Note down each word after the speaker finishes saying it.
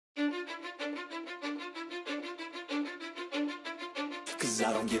Cause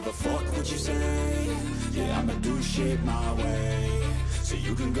I don't give a fuck what you say. Yeah, I'ma do shit my way. So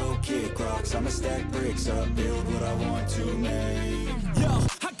you can go kick rocks, I'ma stack bricks up, build what I want to make. Yo,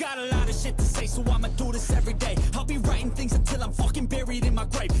 I got a lot of shit to say, so I'ma do this every day. I'll be writing things until I'm fucking buried in my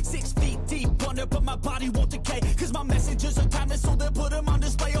grave. 6 feet deep under, but my body won't decay. Cause my messages are timeless, so they'll put them on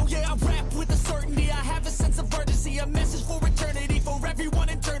display. Oh yeah, I rap with a certainty, I have a sense of urgency. A message for eternity, for everyone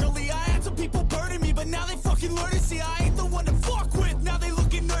internally. I had some people burning me, but now they fucking learn to see I ain't the one to fuck with. Now they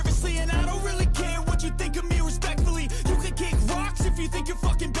looking nervously, and I don't really care what you think of me respectfully. You can kick rocks if you think you're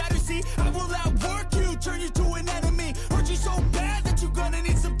fucking better, see. I will outwork you, turn you to an enemy. Hurt you so bad that you're gonna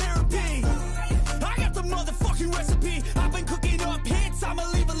need some therapy. I got the motherfucking recipe. I've been cooking up hits, I'ma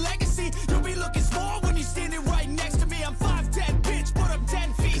leave a legacy. You'll be looking small when you're standing right next to me. I'm 5'10", bitch, but I'm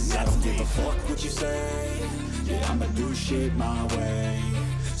 10 feet next to me. I don't give a fuck what you say. Yeah, I'ma do shit my way.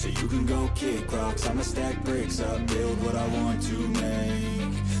 So you can go kick rocks, I'ma stack bricks up, build what I want to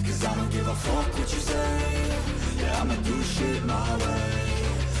make. Cause I don't give a fuck what you say. Yeah, I'ma do shit my way.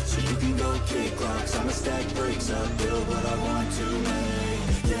 So you can go kick rocks, I'ma stack bricks up, build what I want to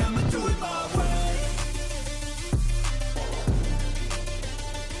make. Yeah, I'ma do it my way.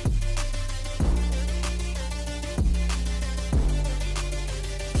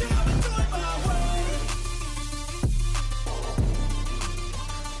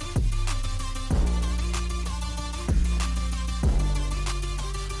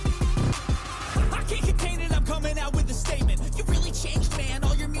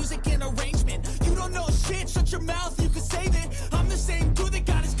 Shut your mouth, you can save it. I'm the same dude that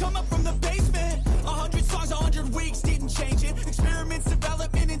got his come up from the basement. 100 songs, 100 weeks, didn't change it. Experiments,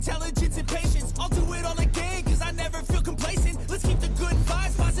 development, intelligence, and patience. I'll do it all again, cause I never feel complacent. Let's keep the good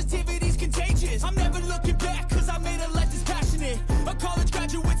vibes, positivity's contagious. I'm never looking back, cause I made a life that's passionate. A college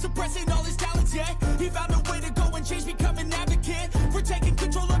graduate suppressing all his talents, yeah. He found a way to go and change, become an advocate. For taking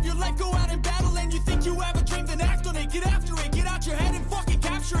control of your life, go out and battle. And you think you have a dream, then act on it. Get after it, get out your head and fucking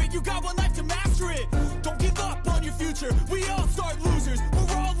capture it. You got one life to master it. Don't give up on your future, we all start losers.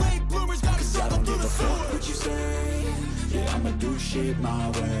 We're all late bloomers, gotta struggle through the sewer. I don't give a fuck what you say. Yeah, I'ma do shit my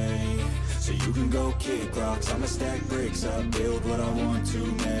way. So you can go kick rocks, I'ma stack bricks up, build what I want to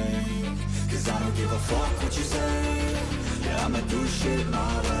make. Cause I don't give a fuck what you say. Yeah, I'ma do shit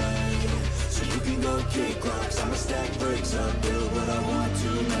my way. So you can go kick rocks, I'ma stack bricks up, build what I want to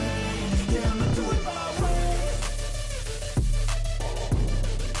make. Yeah, I'ma do it my way.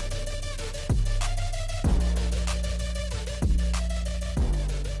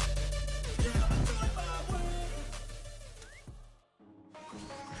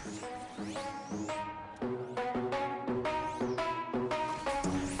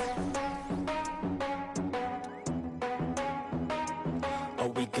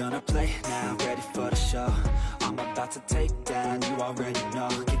 To take down, you already know.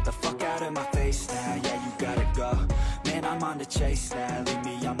 Get the fuck out of my face now, yeah, you gotta go. Man, I'm on the chase now, leave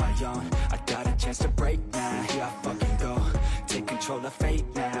me on my own. I got a chance to break now, here I fucking go. Take control of fate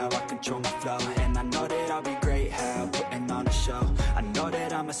now, I control my flow. And I know that I'll be great, how putting on a show. I know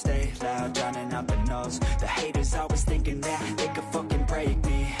that I'ma stay loud, drowning out the noise. The haters always thinking that they could fucking break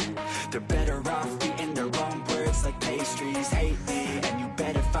me. They're better off eating their own words like pastries. Hate me, and you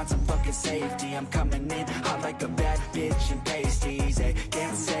better find some fucking safety. I'm coming in hot like a bad bitch and pasties. They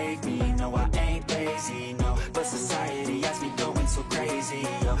can't save me, no I ain't lazy, no. But society has me going so crazy,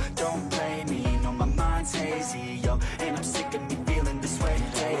 yo. Don't play me, no my mind's hazy, yo. And I'm sick of me feeling this way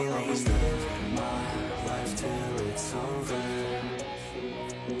daily. I'll always live my life till it's over,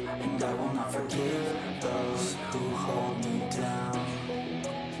 and I will not forgive those who hold me down.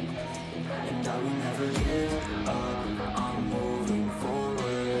 And I will never give up, I'm moving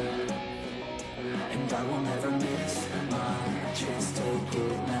forward. And I will never miss my chance, take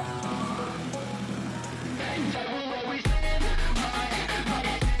it now. And I will always live my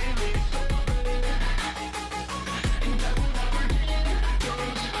life till it's over. And I will never give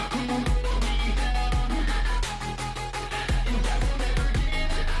those who hold me down. And I will never give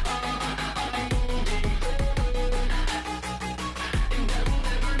up, I'm moving forward. And I will never miss my chance, take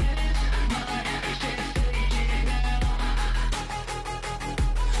it now.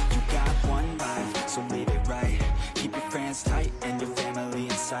 You got one life, so live it right. Keep your friends tight and your family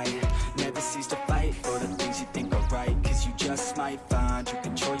in sight. Never cease to fight for the things you think are right. Cause you just might find you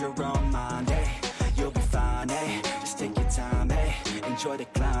control your own mind, eh? You'll be fine, eh? Just take your time, eh? Enjoy the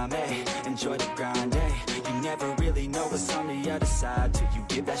climb, eh? Enjoy the grind, eh? You never really know what's on the other side till you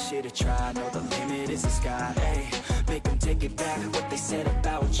give that shit a try. Know the limit is the sky, eh? Make them take it back, what they said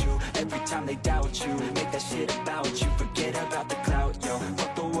about you. Every time they doubt you, make that shit about you. Forget about the clout, yo.